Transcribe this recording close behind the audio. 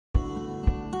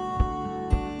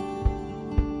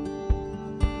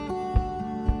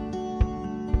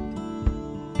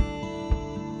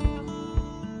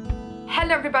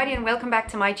Hello everybody and welcome back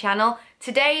to my channel.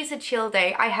 Today is a chill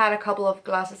day. I had a couple of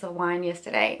glasses of wine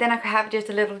yesterday. Then I could have just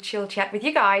a little chill chat with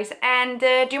you guys and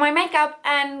do my makeup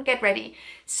and get ready.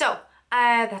 So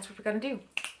that's what we're gonna do.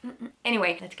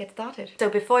 Anyway, let's get started. So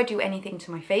before I do anything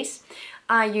to my face,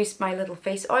 I used my little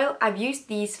face oil. I've used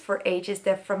these for ages.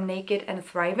 They're from Naked and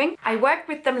Thriving. I worked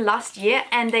with them last year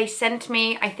and they sent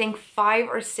me, I think, 5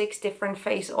 or 6 different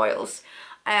face oils.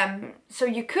 So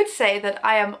you could say that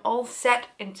I am all set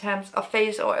in terms of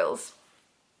face oils.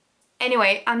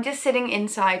 Anyway, I'm just sitting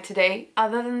inside today.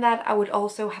 Other than that, I would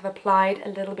also have applied a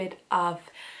little bit of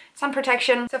sun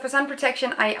protection. So for sun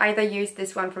protection, I either use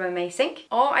this one from Amazing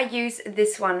or I use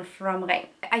this one from Ring.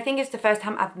 I think it's the first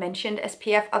time I've mentioned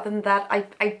SPF. Other than that,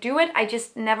 I do it. I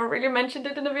just never really mentioned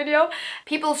it in a video.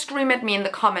 People scream at me in the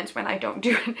comments when I don't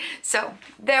do it. So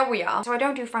there we are. So I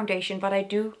don't do foundation, but I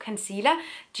do concealer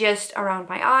just around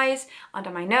my eyes,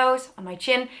 under my nose, on my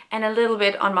chin, and a little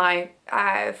bit on my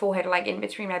forehead, like in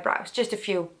between my brows. Just a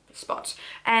few spots.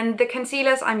 And the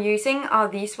concealers I'm using are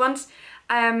these ones.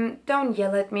 Don't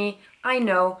yell at me. I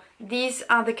know these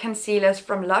are the concealers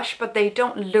from Lush, but they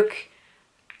don't look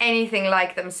anything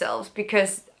like themselves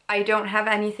because I don't have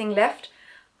anything left.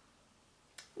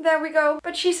 There we go.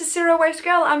 But she's a zero waste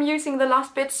girl. I'm using the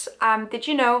last bits. Did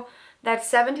you know that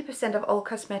 70% of all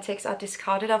cosmetics are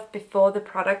discarded of before the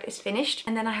product is finished?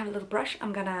 And then I have a little brush.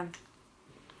 I'm gonna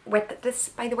wet this,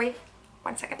 by the way.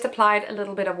 1 second. Just applied a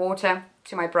little bit of water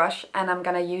to my brush and I'm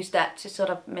gonna use that to sort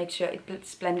of make sure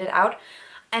it's blended out.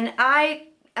 And I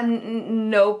am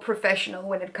no professional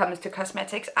when it comes to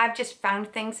cosmetics. I've just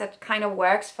found things that kind of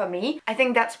works for me. I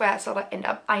think that's where I sort of end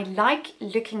up. I like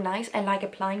looking nice. I like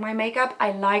applying my makeup.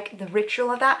 I like the ritual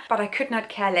of that, but I could not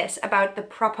care less about the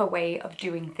proper way of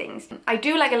doing things. I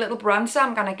do like a little bronzer.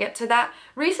 I'm gonna get to that.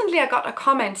 Recently I got a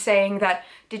comment saying that,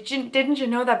 didn't you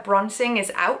know that bronzing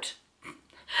is out?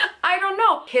 I don't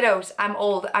know. Kiddos, I'm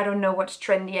old. I don't know what's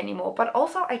trendy anymore, but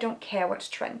also I don't care what's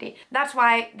trendy. That's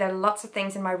why there are lots of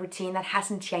things in my routine that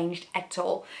hasn't changed at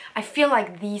all. I feel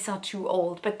like these are too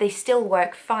old, but they still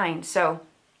work fine, so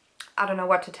I don't know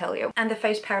what to tell you. And the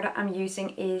face powder I'm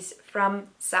using is from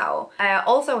Sao.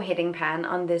 Also hitting pan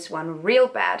on this one, real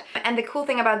bad. And the cool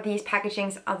thing about these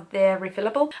packagings are they're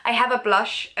refillable. I have a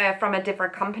blush from a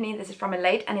different company. This is from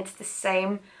Elate and it's the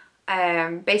same.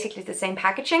 Basically the same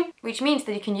packaging, which means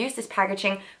that you can use this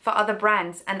packaging for other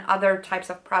brands and other types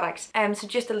of products. So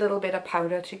just a little bit of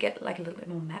powder to get like a little bit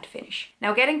more matte finish.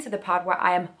 Now getting to the part where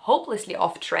I am hopelessly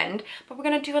off trend, but we're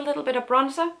gonna do a little bit of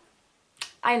bronzer.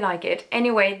 I like it.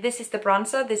 Anyway, this is the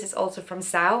bronzer. This is also from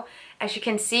Sao. As you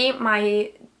can see,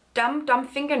 my dumb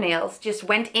fingernails just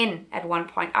went in at one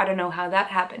point. I don't know how that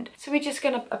happened. So we're just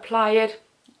gonna apply it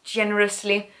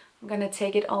generously. I'm gonna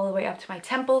take it all the way up to my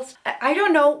temples. I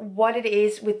don't know what it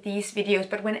is with these videos,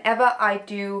 but whenever I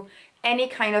do any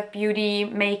kind of beauty,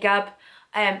 makeup,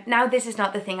 now this is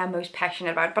not the thing I'm most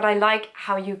passionate about, but I like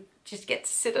how you just get to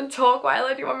sit and talk while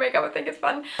I do my makeup. I think it's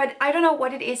fun. But I don't know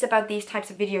what it is about these types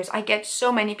of videos. I get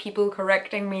so many people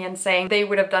correcting me and saying they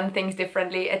would have done things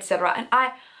differently, etc. And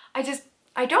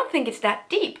I don't think it's that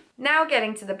deep. Now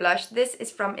getting to the blush, this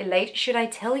is from Elate. Should I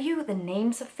tell you the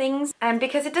names of things?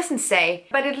 Because it doesn't say,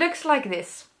 but it looks like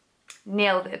this.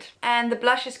 Nailed it. And the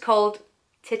blush is called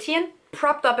Titian.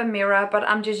 Propped up a mirror, but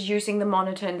I'm just using the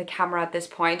monitor and the camera at this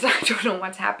point. I don't know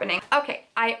what's happening. Okay,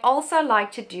 I also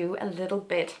like to do a little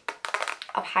bit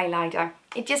of highlighter.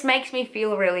 It just makes me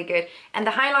feel really good. And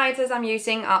the highlighters I'm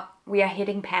using are, we are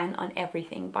hitting pan on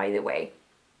everything, by the way.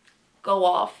 Go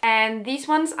off. And these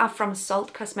ones are from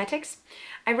Salt Cosmetics.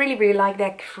 I really like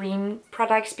their cream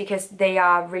products because they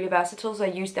are really versatile. So I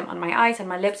use them on my eyes, on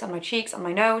my lips, on my cheeks, on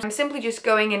my nose. I'm simply just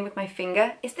going in with my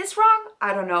finger. Is this wrong?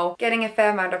 I don't know. Getting a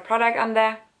fair amount of product on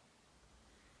there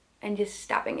and just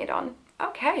stabbing it on.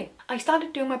 Okay. I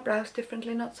started doing my brows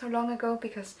differently not so long ago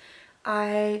because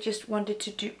I just wanted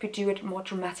to do it more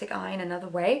dramatic eye in another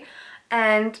way.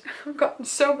 And I've gotten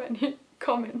so many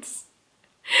comments.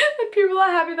 And people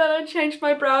are happy that I changed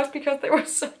my brows because they were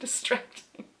so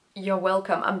distracting. You're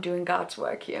welcome, I'm doing God's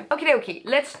work here. Okie dokie,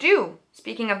 let's do,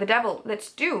 speaking of the devil, let's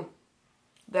do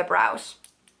the brows.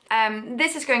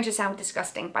 This is going to sound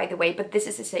disgusting, by the way, but this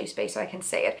is a safe space so I can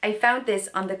say it. I found this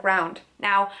on the ground.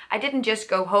 Now, I didn't just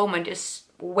go home and just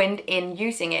went in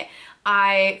using it.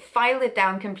 I filed it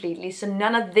down completely, so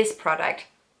none of this product,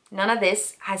 none of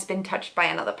this has been touched by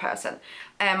another person.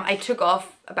 I took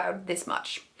off about this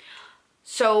much.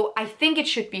 So I think it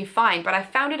should be fine, but I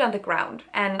found it on the ground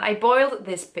and I boiled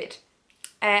this bit.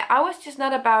 I was just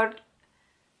not about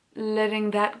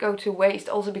letting that go to waste,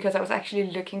 also because I was actually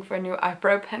looking for a new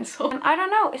eyebrow pencil. And I don't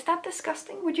know, is that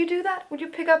disgusting? Would you do that? Would you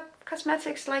pick up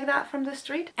cosmetics like that from the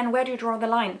street? And where do you draw the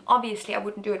line? Obviously I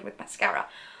wouldn't do it with mascara,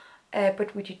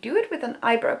 but would you do it with an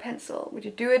eyebrow pencil? Would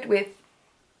you do it with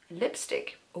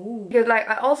lipstick? Ooh. Because like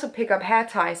I also pick up hair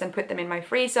ties and put them in my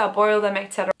freezer, boil them,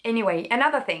 etc. Anyway,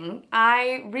 another thing,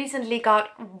 I recently got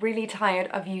really tired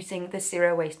of using the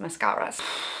zero waste mascaras.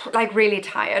 Like really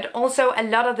tired. Also, a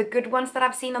lot of the good ones that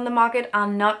I've seen on the market are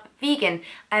not vegan,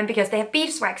 and because they have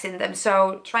beeswax in them,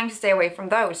 so trying to stay away from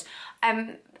those.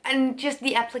 And just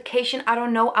the application, I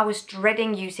don't know, I was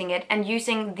dreading using it, and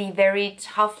using the very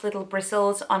tough little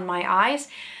bristles on my eyes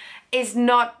is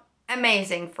not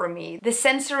amazing for me. The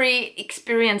sensory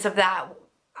experience of that,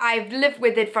 I've lived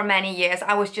with it for many years.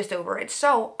 I was just over it.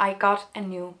 So I got a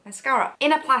new mascara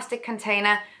in a plastic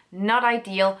container. Not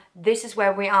ideal. This is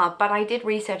where we are. But I did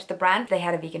research the brand. They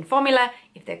had a vegan formula,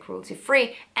 if they're cruelty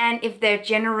free, and if they're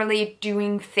generally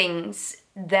doing things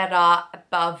that are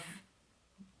above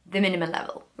the minimum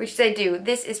level, which they do.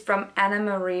 This is from Anna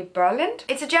Marie Berlind.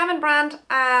 It's a German brand.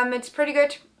 It's pretty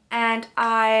good and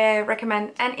I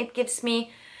recommend, and it gives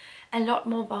me a lot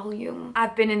more volume.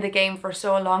 I've been in the game for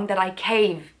so long that I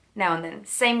cave now and then.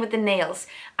 Same with the nails.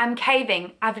 I'm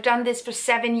caving. I've done this for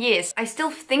 7 years. I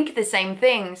still think the same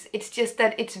things. It's just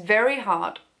that it's very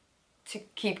hard to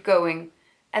keep going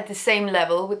at the same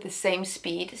level with the same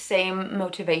speed, same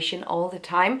motivation all the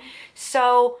time.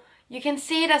 So you can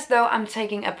see it as though I'm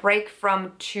taking a break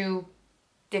from 2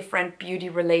 different beauty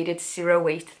related zero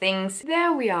waste things.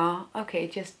 There we are. Okay,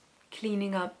 just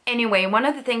cleaning up. Anyway, one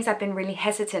of the things I've been really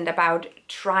hesitant about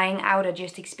trying out or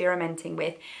just experimenting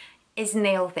with is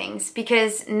nail things,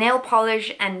 because nail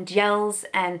polish and gels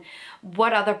and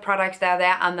what other products there are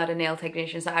there, I'm not a nail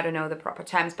technician so I don't know the proper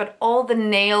terms, but all the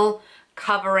nail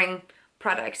covering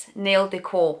products, nail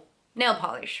decor, nail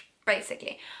polish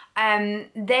basically,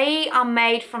 they are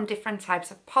made from different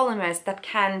types of polymers that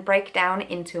can break down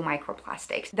into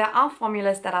microplastics. There are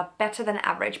formulas that are better than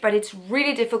average, but it's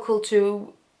really difficult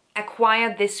to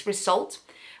acquire this result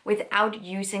without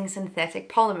using synthetic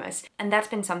polymers. And that's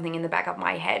been something in the back of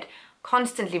my head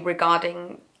constantly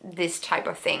regarding this type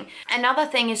of thing. Another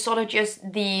thing is sort of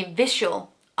just the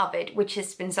visual of it, which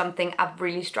has been something I've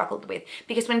really struggled with.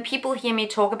 Because when people hear me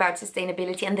talk about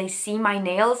sustainability and they see my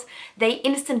nails, they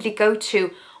instantly go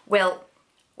to, well,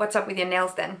 what's up with your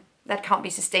nails then? That can't be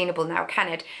sustainable now, can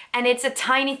it? And it's a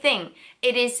tiny thing.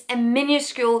 It is a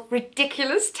minuscule,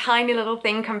 ridiculous, tiny little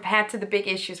thing compared to the big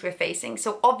issues we're facing.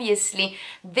 So obviously,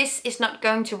 this is not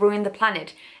going to ruin the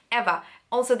planet, ever.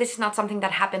 Also, this is not something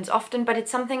that happens often, but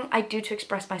it's something I do to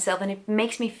express myself and it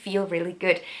makes me feel really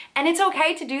good. And it's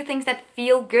okay to do things that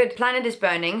feel good. The planet is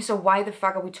burning, so why the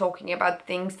fuck are we talking about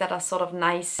things that are sort of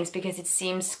nice? It's because it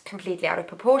seems completely out of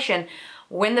proportion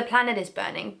when the planet is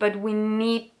burning, but we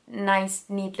need nice,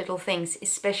 neat little things,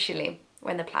 especially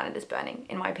when the planet is burning,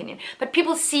 in my opinion. But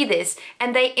people see this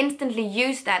and they instantly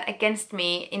use that against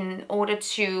me in order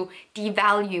to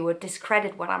devalue or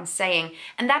discredit what I'm saying.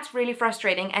 And that's really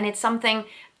frustrating, and it's something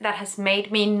that has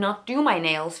made me not do my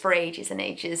nails for ages and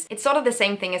ages. It's sort of the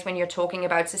same thing as when you're talking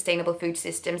about sustainable food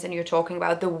systems and you're talking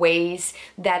about the ways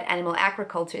that animal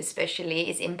agriculture especially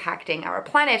is impacting our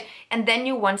planet, and then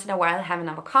you once in a while have an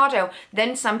avocado.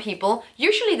 Then some people,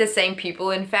 usually the same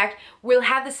people in fact, will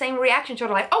have the same reaction,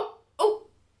 sort of like, oh,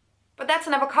 but that's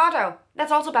an avocado.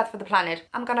 That's also bad for the planet.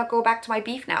 I'm gonna go back to my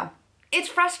beef now. It's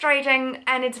frustrating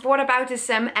and it's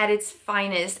whataboutism at its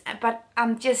finest, but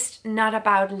I'm just not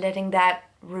about letting that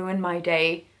ruin my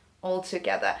day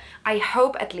altogether. I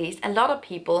hope at least a lot of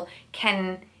people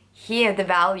can hear the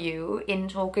value in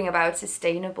talking about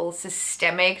sustainable,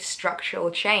 systemic,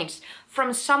 structural change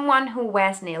from someone who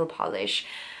wears nail polish.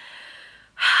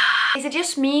 Is it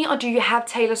just me, or do you have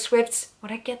Taylor Swift's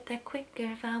 "Would I Get There Quicker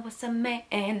If I Was a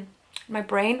Man" my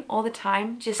brain all the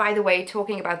time? Just by the way,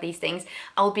 talking about these things,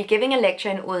 I'll be giving a lecture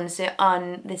in Odense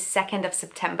on the 2nd of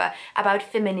September about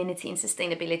femininity and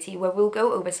sustainability, where we'll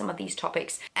go over some of these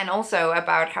topics, and also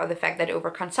about how the fact that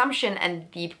overconsumption and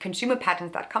the consumer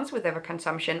patterns that comes with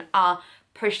overconsumption are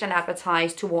pushed and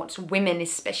advertised towards women,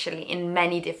 especially in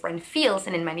many different fields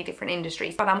and in many different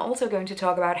industries. But I'm also going to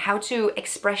talk about how to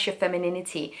express your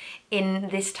femininity in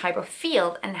this type of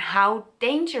field and how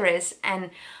dangerous and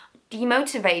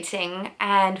demotivating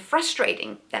and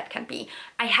frustrating that can be.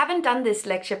 I haven't done this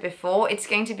lecture before. It's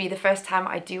going to be the first time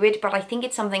I do it, but I think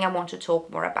it's something I want to talk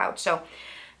more about. So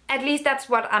at least that's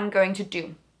what I'm going to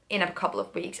do in a couple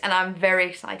of weeks, and I'm very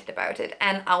excited about it.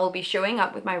 And I will be showing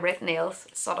up with my red nails,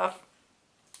 sort of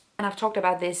and I've talked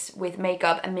about this with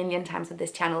makeup a million times on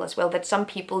this channel as well, that some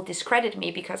people discredit me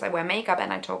because I wear makeup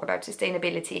and I talk about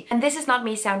sustainability. And this is not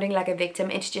me sounding like a victim,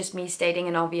 it's just me stating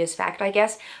an obvious fact, I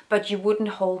guess, but you wouldn't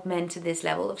hold men to this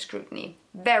level of scrutiny.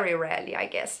 Very rarely, I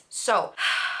guess. So,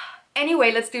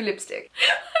 anyway, let's do lipstick.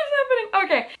 What's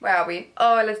happening? Okay, where are we?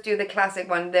 Oh, let's do the classic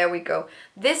one. There we go.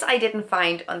 This I didn't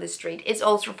find on the street. It's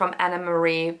also from Anna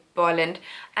Marie Borland.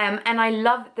 And I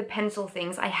love the pencil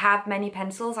things. I have many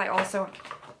pencils. I also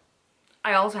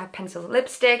have pencil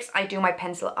lipsticks. I do my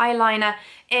pencil eyeliner.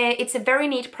 It's a very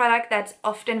neat product that's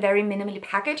often very minimally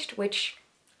packaged, which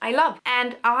I love.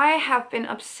 And I have been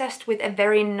obsessed with a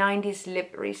very 90s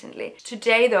lip recently.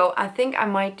 Today though, I think I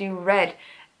might do red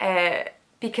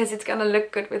because it's gonna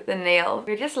look good with the nail.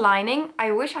 We're just lining. I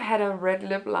wish I had a red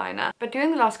lip liner. But during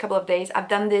the last couple of days, I've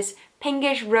done this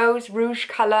pinkish rose rouge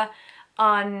color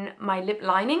on my lip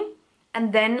lining.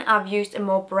 And then I've used a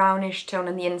more brownish tone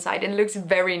on the inside. It looks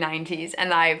very 90s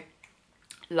and I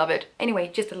love it. Anyway,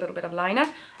 just a little bit of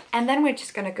liner. And then we're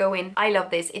just gonna go in. I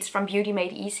love this. It's from Beauty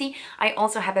Made Easy. I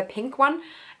also have a pink one.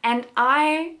 And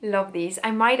I love these. I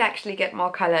might actually get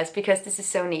more colors because this is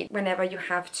so neat whenever you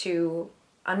have to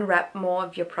unwrap more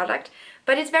of your product.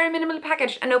 But it's very minimally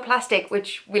packaged and no plastic,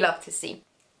 which we love to see.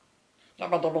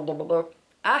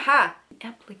 Aha!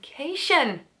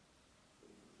 Application!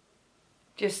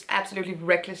 Just absolutely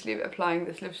recklessly applying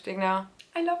this lipstick now.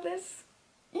 I love this.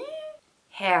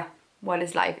 Hair. What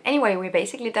is life? Anyway, we're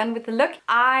basically done with the look.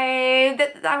 That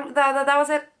was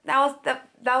it.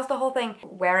 That was the whole thing.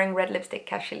 Wearing red lipstick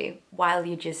casually while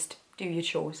you just do your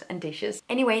chores and dishes.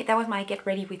 Anyway, that was my get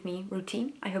ready with me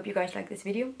routine. I hope you guys liked this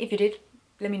video. If you did,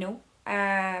 let me know.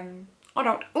 Or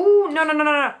don't. Ooh,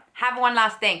 no. Have one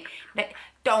last thing.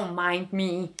 Don't mind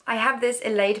me. I have this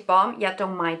Elate balm. Yeah,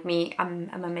 don't mind me. I'm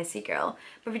a messy girl.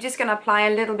 But we're just gonna apply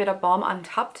a little bit of balm on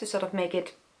top to sort of make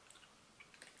it...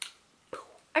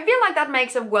 I feel like that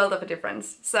makes a world of a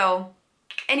difference. So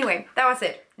anyway, that was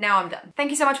it. Now I'm done. Thank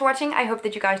you so much for watching. I hope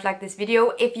that you guys liked this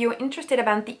video. If you're interested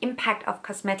about the impact of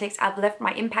cosmetics, I've left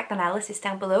my impact analysis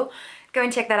down below. Go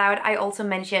and check that out. I also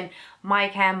mention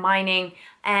mica, mining,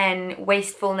 and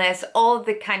wastefulness. All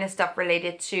the kind of stuff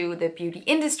related to the beauty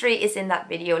industry is in that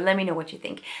video. Let me know what you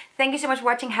think. Thank you so much for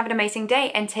watching. Have an amazing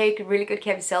day and take really good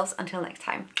care of yourselves. Until next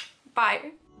time.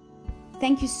 Bye.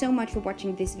 Thank you so much for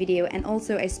watching this video, and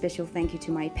also a special thank you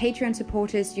to my Patreon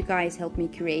supporters. You guys help me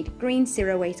create green,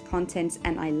 zero waste content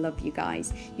and I love you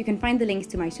guys. You can find the links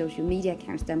to my social media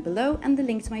accounts down below and the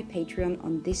link to my Patreon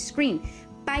on this screen.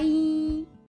 Bye!